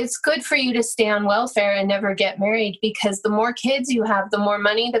no, it's good for you to stay on welfare and never get married, because the more kids you have, the more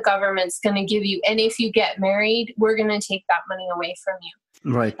money the government's going to give you. And if you get married, we're going to take that money away from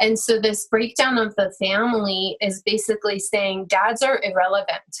you. Right. And so this breakdown of the family is basically saying dads are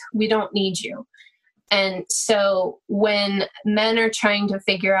irrelevant. We don't need you. And so when men are trying to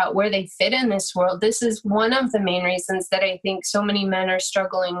figure out where they fit in this world, this is one of the main reasons that I think so many men are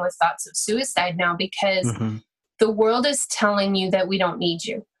struggling with thoughts of suicide now, because Hmm. the world is telling you that we don't need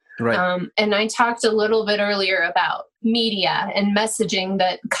you. Right. And I talked a little bit earlier about media and messaging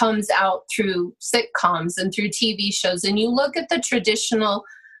that comes out through sitcoms and through TV shows. And you look at the traditional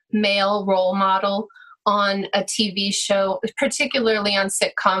male role model on a TV show, particularly on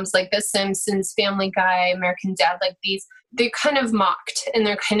sitcoms like The Simpsons, Family Guy, American Dad, like these, they're kind of mocked and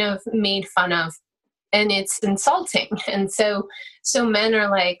they're kind of made fun of. And it's insulting. And so men are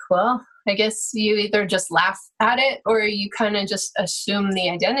like, well, I guess you either just laugh at it or you kind of just assume the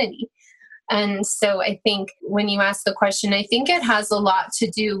identity. And so I think when you ask the question, I think it has a lot to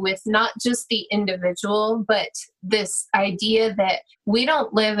do with not just the individual, but this idea that we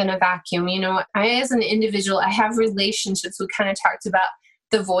don't live in a vacuum. I, as an individual, I have relationships. We kind of talked about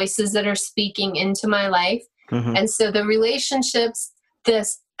the voices that are speaking into my life. Hmm. And so the relationships,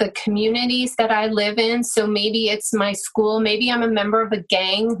 the communities that I live in. So maybe it's my school. Maybe I'm a member of a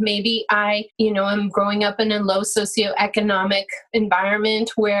gang. Maybe I'm growing up in a low socioeconomic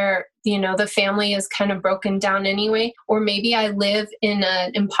environment where, the family is kind of broken down anyway. Or maybe I live in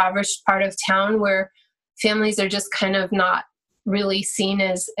an impoverished part of town where families are just kind of not really seen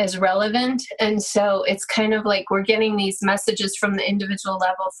as relevant. And so it's kind of like we're getting these messages from the individual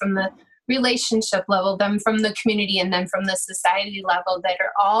level, from the relationship level, then from the community, and then from the society level, that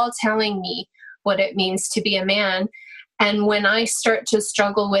are all telling me what it means to be a man. And when I start to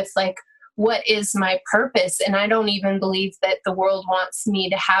struggle with like, what is my purpose? And I don't even believe that the world wants me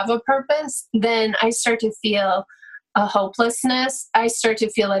to have a purpose, then I start to feel a hopelessness. I start to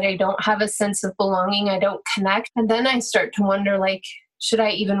feel that I don't have a sense of belonging. I don't connect. And then I start to wonder, like, should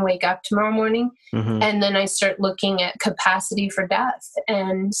I even wake up tomorrow morning? Hmm. And then I start looking at capacity for death.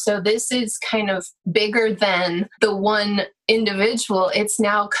 And so this is kind of bigger than the one individual. It's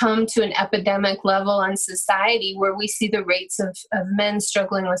now come to an epidemic level on society where we see the rates of men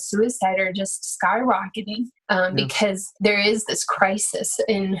struggling with suicide are just skyrocketing Yeah. because there is this crisis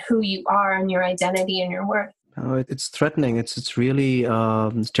in who you are and your identity and your worth. It's threatening. It's really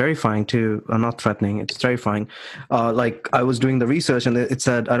it's terrifying too. Not threatening. It's terrifying. Like I was doing the research and it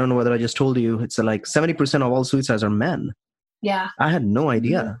said, I don't know whether I just told you, it's like 70% of all suicides are men. Yeah. I had no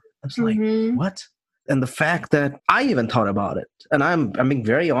idea. I was like, what? And the fact that I even thought about it, and I'm being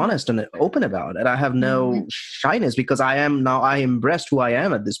very honest and open about it. I have no shyness because I embraced who I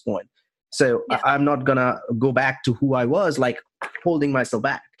am at this point. So Yeah. I'm not gonna go back to who I was, like holding myself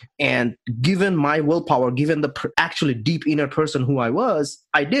back. And given my willpower, given the actually deep inner person who I was,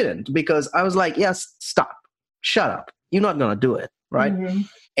 I didn't, because I was like, yes, stop, shut up. You're not gonna do it, right? Mm-hmm.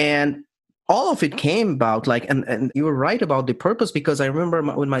 And all of it came about like, and you were right about the purpose, because I remember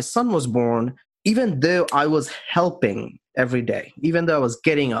when my son was born, even though I was helping every day, even though I was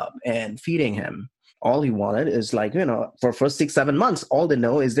getting up and feeding him, all he wanted is like, for first 6-7 months, all they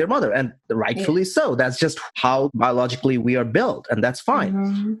know is their mother, and rightfully so. That's just how biologically we are built, and that's fine.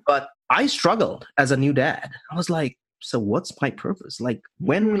 Mm-hmm. But I struggled as a new dad. I was like, so what's my purpose? Like,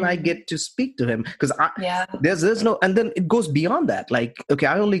 when will I get to speak to him? Because there's no, and then it goes beyond that. Like, okay,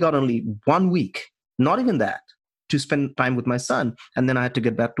 I only got 1 week not even that, to spend time with my son. And then I had to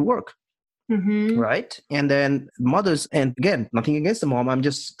get back to work. Mm-hmm. Right. And then mothers, and again, nothing against the mom, I'm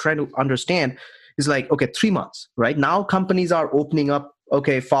just trying to understand, is like, okay, 3 months, right? Now companies are opening up,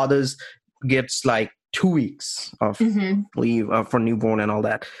 okay, fathers gets like 2 weeks of leave for newborn and all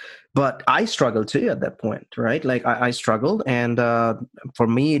that. But I struggled too at that point, right? Like I struggled. And for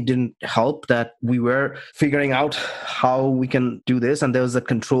me, it didn't help that we were figuring out how we can do this. And there was a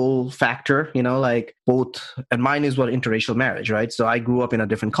control factor, like both, and mine is interracial marriage, right? So I grew up in a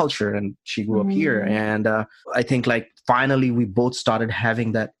different culture and she grew up here. And I think like finally we both started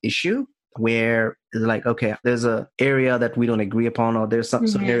having that issue where it's like, okay, there's a area that we don't agree upon, or there's some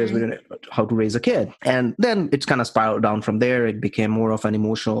areas we don't know how to raise a kid. And then it's kind of spiraled down from there. It became more of an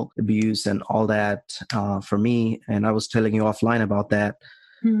emotional abuse and all that for me. And I was telling you offline about that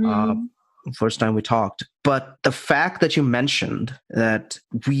first time we talked. But the fact that you mentioned that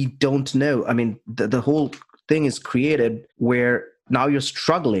we don't know, I mean, the whole thing is created where now you're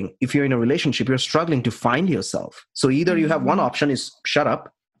struggling. If you're in a relationship, you're struggling to find yourself. So either you have one option is shut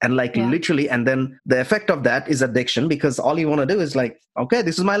up, and literally, and then the effect of that is addiction, because all you want to do is like, okay,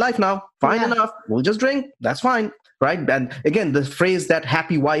 this is my life now. Fine enough. We'll just drink. That's fine. Right. And again, the phrase that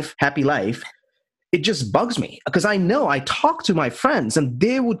happy wife, happy life, it just bugs me because I know I talk to my friends and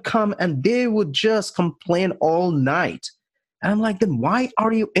they would come and they would just complain all night. And I'm like, then why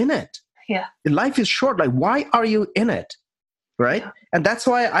are you in it? Yeah. Life is short. Like, why are you in it? Right. Yeah. And that's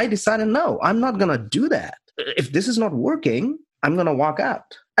why I decided, no, I'm not going to do that. If this is not working, I'm going to walk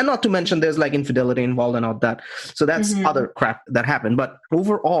out. And not to mention there's like infidelity involved and all that. So that's other crap that happened. But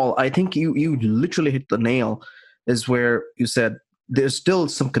overall, I think you literally hit the nail, is where you said there's still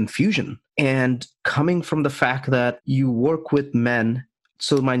some confusion. And coming from the fact that you work with men.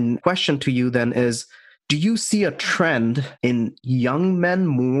 So my question to you then is, do you see a trend in young men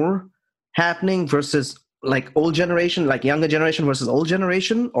more happening versus like old generation, like younger generation versus old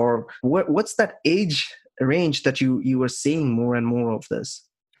generation? Or what's that age range that you were seeing more and more of this?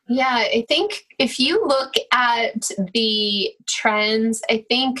 Yeah, I think if you look at the trends, I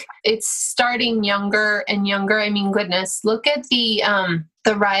think it's starting younger and younger. I mean, goodness, look at the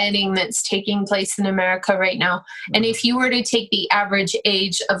rioting that's taking place in America right now. And if you were to take the average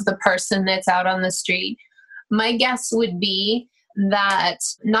age of the person that's out on the street, my guess would be that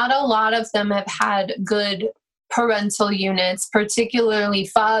not a lot of them have had good parental units, particularly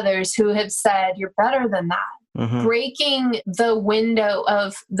fathers who have said, you're better than that. Breaking the window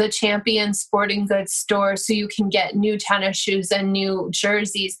of the Champion sporting goods store so you can get new tennis shoes and new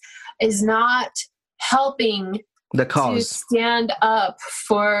jerseys is not helping the cause to stand up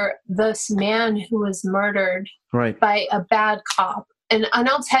for this man who was murdered by a bad cop. And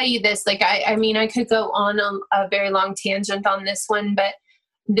I'll tell you this, like, I mean, I could go on a very long tangent on this one, but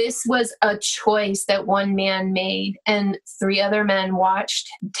this was a choice that one man made and 3 other men watched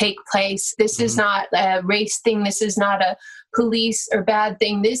take place. This is not a race thing. This is not a police or bad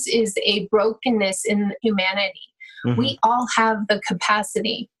thing. This is a brokenness in humanity. We all have the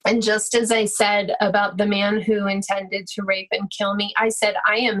capacity. And just as I said about the man who intended to rape and kill me, I said,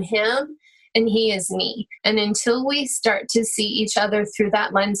 I am him and he is me. And until we start to see each other through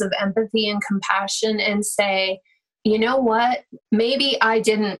that lens of empathy and compassion and say, you know what? Maybe I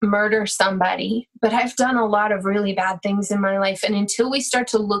didn't murder somebody, but I've done a lot of really bad things in my life. And until we start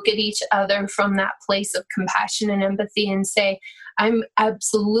to look at each other from that place of compassion and empathy and say, I'm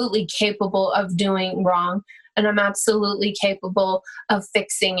absolutely capable of doing wrong, and I'm absolutely capable of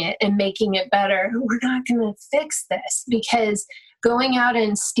fixing it and making it better, we're not going to fix this, because going out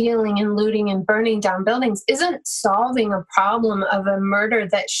and stealing and looting and burning down buildings isn't solving a problem of a murder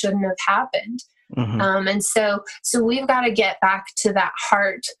that shouldn't have happened. And so we've got to get back to that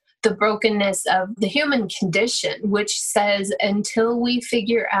heart, the brokenness of the human condition, which says until we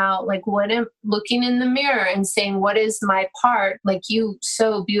figure out, like, what I'm looking in the mirror and saying, what is my part? Like you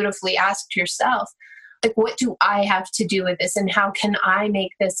so beautifully asked yourself, like, what do I have to do with this and how can I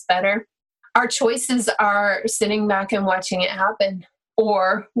make this better? Our choices are sitting back and watching it happen.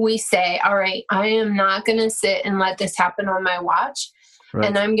 Or we say, all right, I am not going to sit and let this happen on my watch.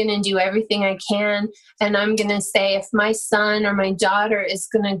 And I'm going to do everything I can. And I'm going to say, if my son or my daughter is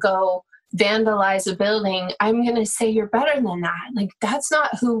going to go vandalize a building, I'm going to say, you're better than that. Like, that's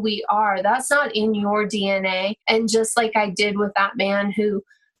not who we are. That's not in your DNA. And just like I did with that man who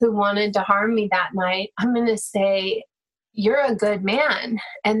wanted to harm me that night, I'm going to say, you're a good man.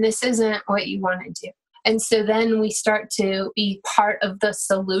 And this isn't what you want to do. And so then we start to be part of the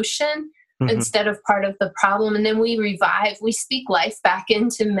solution instead of part of the problem. And then we revive, we speak life back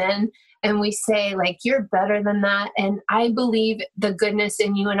into men. And we say, like, you're better than that. And I believe the goodness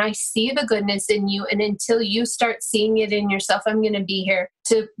in you. And I see the goodness in you. And until you start seeing it in yourself, I'm going to be here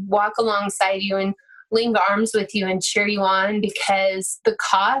to walk alongside you and link arms with you and cheer you on, because the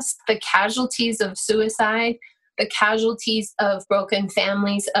cost, the casualties of suicide, the casualties of broken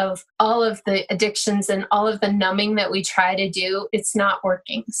families, of all of the addictions and all of the numbing that we try to do, it's not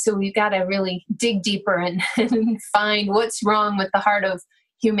working. So we've got to really dig deeper and find what's wrong with the heart of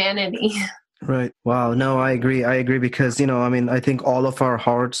humanity. Right. Wow. No, I agree. Because, I think all of our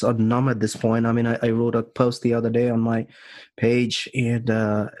hearts are numb at this point. I wrote a post the other day on my page, and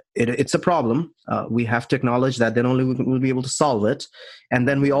it's a problem. We have to acknowledge that, then only we'll be able to solve it. And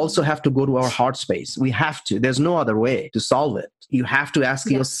then we also have to go to our heart space. We have to. There's no other way to solve it. You have to ask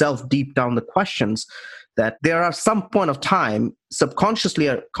yourself deep down the questions that there are some point of time, subconsciously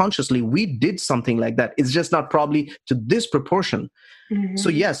or consciously, we did something like that. It's just not probably to this proportion. Mm-hmm. So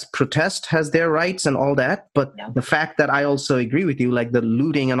yes, protest has their rights and all that. But the fact that I also agree with you, like the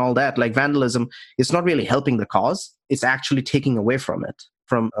looting and all that, like vandalism, is not really helping the cause. It's actually taking away from it,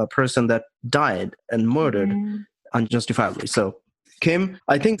 from a person that died and murdered unjustifiably. So Kim,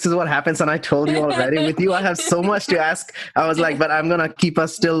 I think this is what happens, and I told you already. With you, I have so much to ask. I was like, but I'm going to keep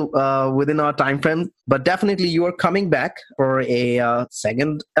us still within our time frame. But definitely you are coming back for a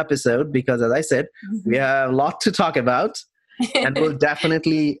second episode, because as I said, we have a lot to talk about. And we'll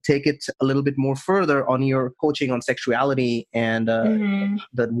definitely take it a little bit more further on your coaching on sexuality and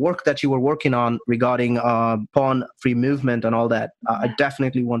the work that you were working on regarding porn-free movement and all that. I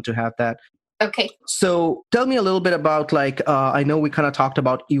definitely want to have that. Okay. So tell me a little bit about, I know we kind of talked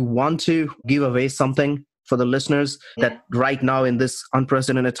about you want to give away something for the listeners that right now in this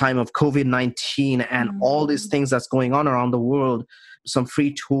unprecedented time of COVID-19 and all these things that's going on around the world, some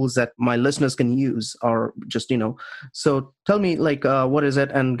free tools that my listeners can use, or just, so tell me, what is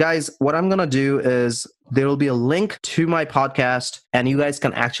it? And guys, what I'm going to do is there will be a link to my podcast, and you guys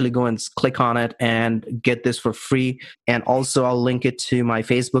can actually go and click on it and get this for free. And also I'll link it to my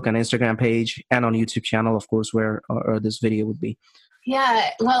Facebook and Instagram page, and on YouTube channel, of course, where this video would be. Yeah,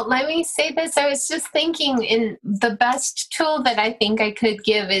 well, let me say this. I was just thinking, in the best tool that I think I could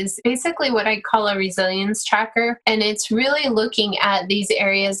give is basically what I call a resilience tracker. And it's really looking at these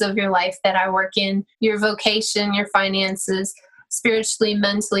areas of your life that I work in: your vocation, your finances, spiritually,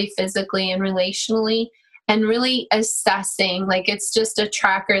 mentally, physically, and relationally. And really assessing, it's just a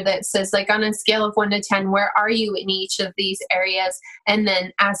tracker that says, on a scale of 1 to 10, where are you in each of these areas? And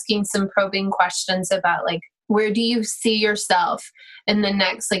then asking some probing questions about, where do you see yourself in the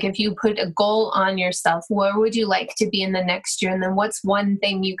next, if you put a goal on yourself, where would you like to be in the next year? And then what's one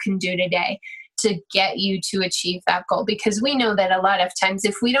thing you can do today to get you to achieve that goal? Because we know that a lot of times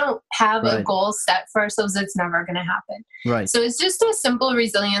if we don't have a goal set for ourselves, it's never going to happen. Right. So it's just a simple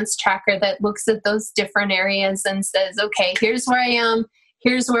resilience tracker that looks at those different areas and says, okay, here's where I am.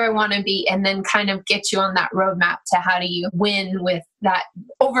 Here's where I want to be, and then kind of get you on that roadmap to how do you win with that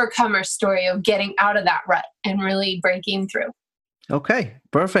overcomer story of getting out of that rut and really breaking through. Okay,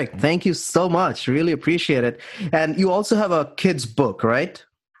 perfect. Thank you so much. Really appreciate it. And you also have a kid's book, right?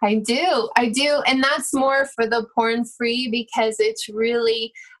 I do. And that's more for the porn-free, because it's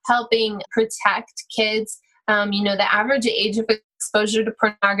really helping protect kids. The average age of exposure to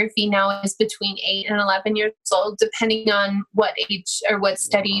pornography now is between 8 and 11 years old, depending on what age or what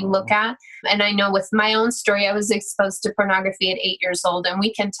study you look at. And I know with my own story, I was exposed to pornography at 8 years old, and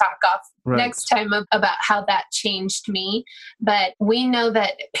we can talk next time about how that changed me. But we know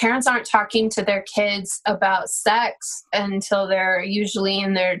that parents aren't talking to their kids about sex until they're usually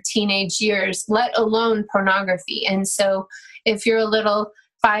in their teenage years, let alone pornography. And so if you're a little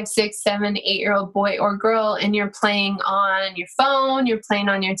 5, 6, 7, 8-year-old boy or girl, and you're playing on your phone, you're playing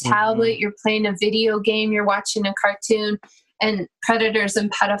on your tablet, you're playing a video game, you're watching a cartoon, and predators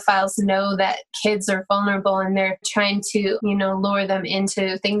and pedophiles know that kids are vulnerable, and they're trying to, lure them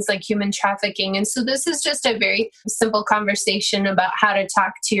into things like human trafficking. And so this is just a very simple conversation about how to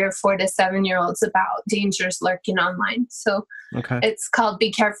talk to your 4 to 7-year-olds about dangers lurking online. So it's called Be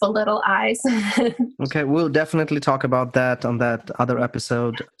Careful Little Eyes. Okay, we'll definitely talk about that on that other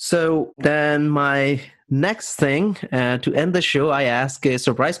episode. So then my next thing, to end the show, I ask a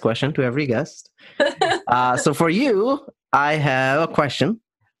surprise question to every guest. So for you, I have a question.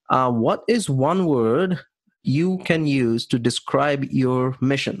 What is one word you can use to describe your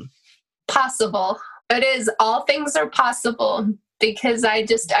mission? Possible. It is. All things are possible, because I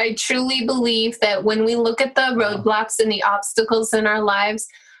truly believe that when we look at the roadblocks and the obstacles in our lives,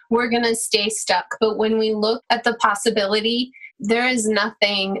 we're going to stay stuck. But when we look at the possibility, there is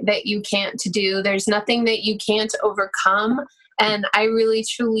nothing that you can't do. There's nothing that you can't overcome. And I really,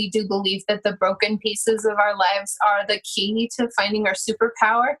 truly do believe that the broken pieces of our lives are the key to finding our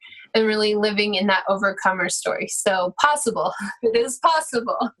superpower and really living in that overcomer story. So possible. It is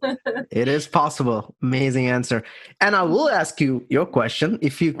possible. It is possible. Amazing answer. And I will ask you your question.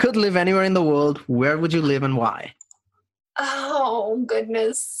 If you could live anywhere in the world, where would you live and why? Oh,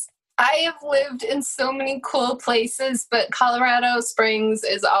 goodness. I have lived in so many cool places, but Colorado Springs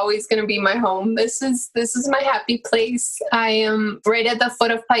is always going to be my home. This is my happy place. I am right at the foot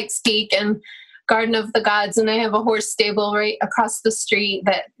of Pikes Peak and Garden of the Gods, and I have a horse stable right across the street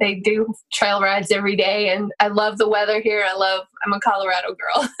that they do trail rides every day. And I love the weather here. I'm a Colorado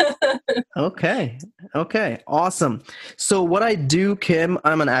girl. Okay. Awesome. So what I do, Kim,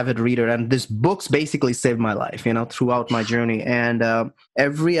 I'm an avid reader, and this book's basically saved my life, throughout my journey. And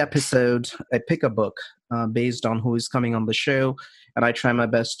every episode, I pick a book based on who is coming on the show, and I try my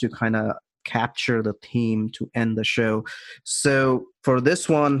best to kind of capture the theme to end the show. So for this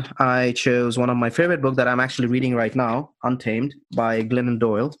one, I chose one of my favorite books that I'm actually reading right now, Untamed by Glennon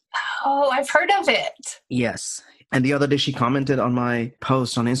Doyle. Oh, I've heard of it. Yes. And the other day she commented on my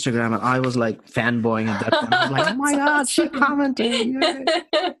post on Instagram, and I was like fanboying at that point. I was like, oh my God, she commented.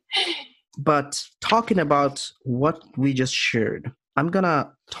 But talking about what we just shared, I'm going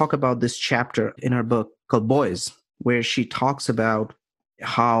to talk about this chapter in her book called Boys, where she talks about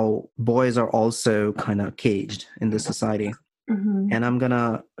how boys are also kind of caged in this society. Mm-hmm. And I'm going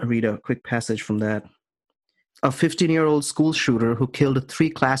to read a quick passage from that. A 15-year-old school shooter who killed 3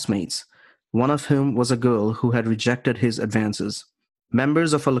 classmates, one of whom was a girl who had rejected his advances.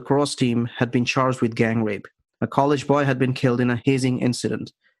 Members of a lacrosse team had been charged with gang rape. A college boy had been killed in a hazing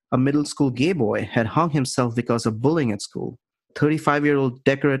incident. A middle school gay boy had hung himself because of bullying at school. A 35-year-old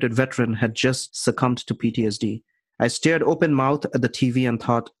decorated veteran had just succumbed to PTSD. I stared open-mouthed at the TV and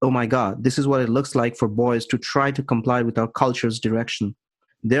thought, oh my God, this is what it looks like for boys to try to comply with our culture's direction.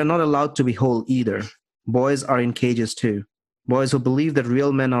 They're not allowed to be whole either. Boys are in cages too. Boys who believe that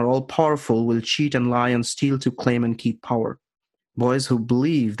real men are all powerful will cheat and lie and steal to claim and keep power. Boys who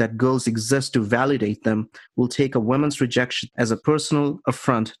believe that girls exist to validate them will take a woman's rejection as a personal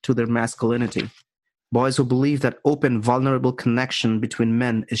affront to their masculinity. Boys who believe that open, vulnerable connection between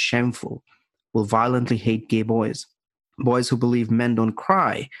men is shameful will violently hate gay boys. Boys who believe men don't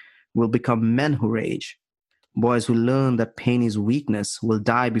cry will become men who rage. Boys who learn that pain is weakness will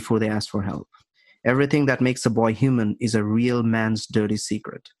die before they ask for help. Everything that makes a boy human is a real man's dirty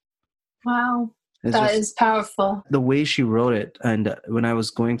secret. Wow. That is powerful. The way she wrote it, and when I was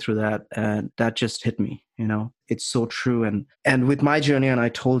going through that, that just hit me, It's so true. And with my journey, and I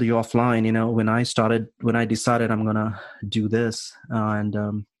told you offline, when I decided I'm going to do this,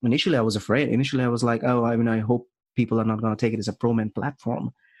 initially I was afraid. Initially I was like, I hope people are not going to take it as a pro-men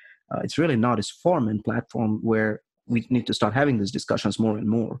platform. It's really not. It's for men platform where we need to start having these discussions more and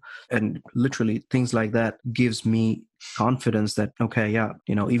more. And literally things like that gives me confidence that,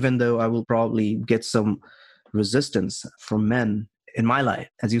 even though I will probably get some resistance from men in my life,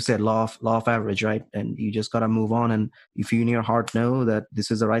 as you said, law of average, right? And you just got to move on. And if you in your heart know that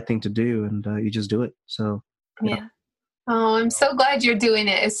this is the right thing to do, and you just do it. So, yeah. Oh, I'm so glad you're doing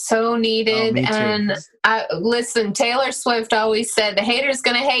it. It's so needed. And listen, Taylor Swift always said, the hater's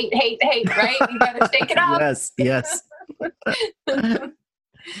going to hate, right? You got to shake it off. Yes.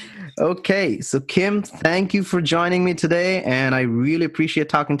 Okay. So Kim, thank you for joining me today. And I really appreciate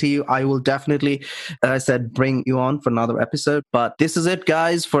talking to you. I will definitely, as I said, bring you on for another episode. But this is it,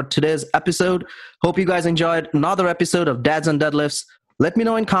 guys, for today's episode. Hope you guys enjoyed another episode of Dads and Deadlifts. Let me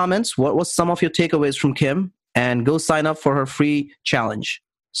know in comments what was some of your takeaways from Kim. And go sign up for her free challenge.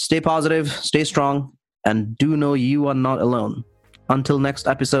 Stay positive, stay strong, and do know you are not alone. Until next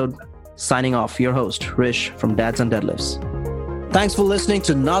episode, signing off, your host, Rish from Dads and Deadlifts. Thanks for listening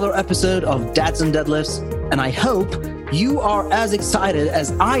to another episode of Dads and Deadlifts, and I hope you are as excited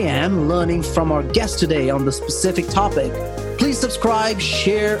as I am learning from our guest today on the specific topic. Please subscribe,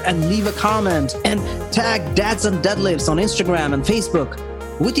 share, and leave a comment, and tag Dads and Deadlifts on Instagram and Facebook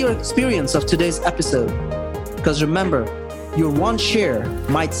with your experience of today's episode. Because remember, your one share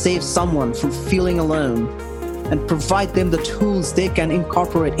might save someone from feeling alone and provide them the tools they can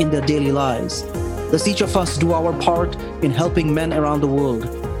incorporate in their daily lives. Let's each of us do our part in helping men around the world.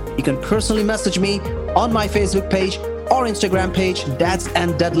 You can personally message me on my Facebook page or Instagram page, Dads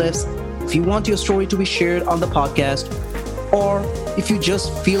and Deadlifts, if you want your story to be shared on the podcast, or if you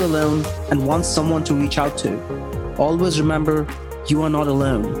just feel alone and want someone to reach out to. Always remember, you are not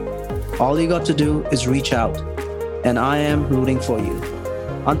alone. All you got to do is reach out. And I am rooting for you.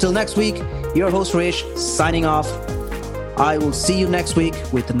 Until next week, your host Rish signing off. I will see you next week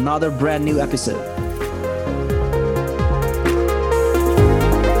with another brand new episode.